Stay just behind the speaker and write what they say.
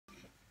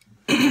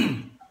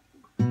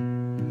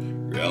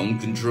Ground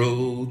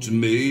control to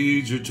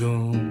Major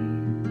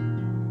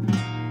Tom.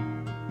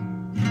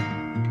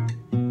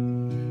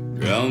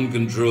 Ground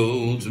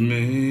control to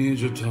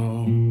Major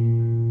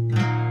Tom.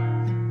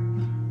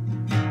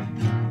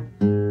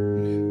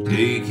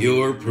 Take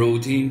your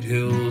protein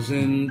pills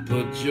and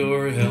put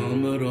your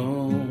helmet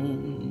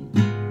on.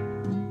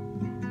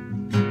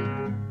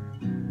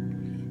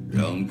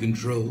 Ground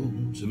control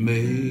to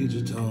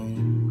Major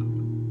Tom.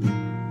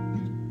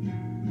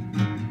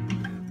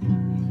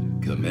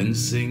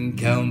 Commencing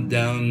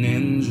countdown,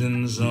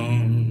 engines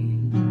on.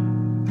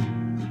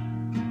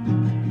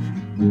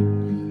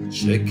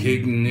 Check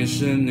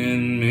ignition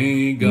and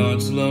may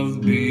God's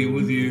love be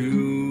with you.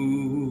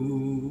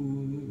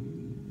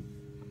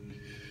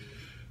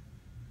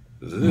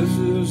 This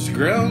is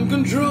ground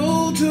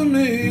control to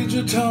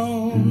Major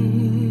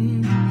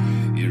Tom.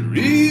 You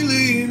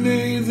really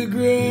made the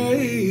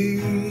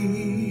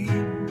grade,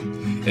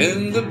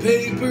 and the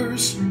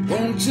papers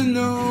want to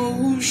know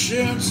whose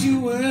shirts you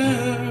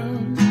wear.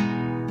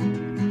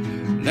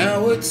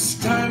 Now it's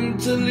time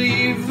to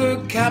leave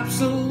the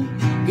capsule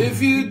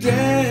if you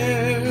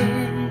dare.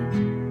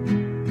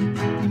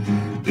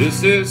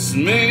 This is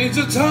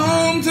Major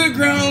Tom to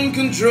ground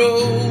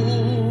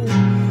control,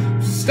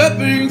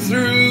 stepping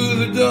through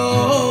the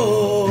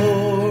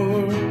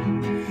door,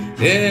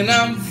 and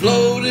I'm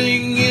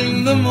floating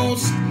in the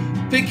most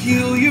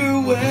peculiar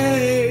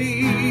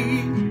way,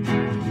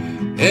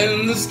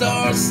 and the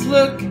stars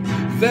look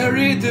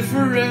very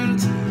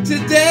different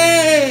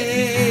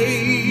today.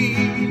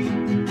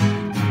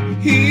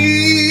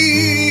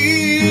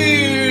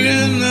 Here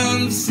and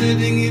I'm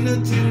sitting in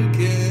a tin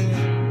can,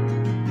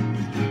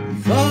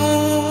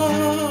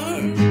 far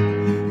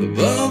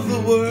above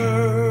the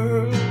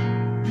world.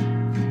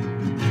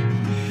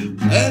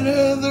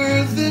 Planet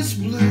Earth is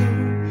blue,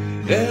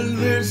 and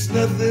there's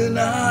nothing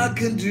I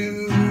can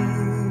do.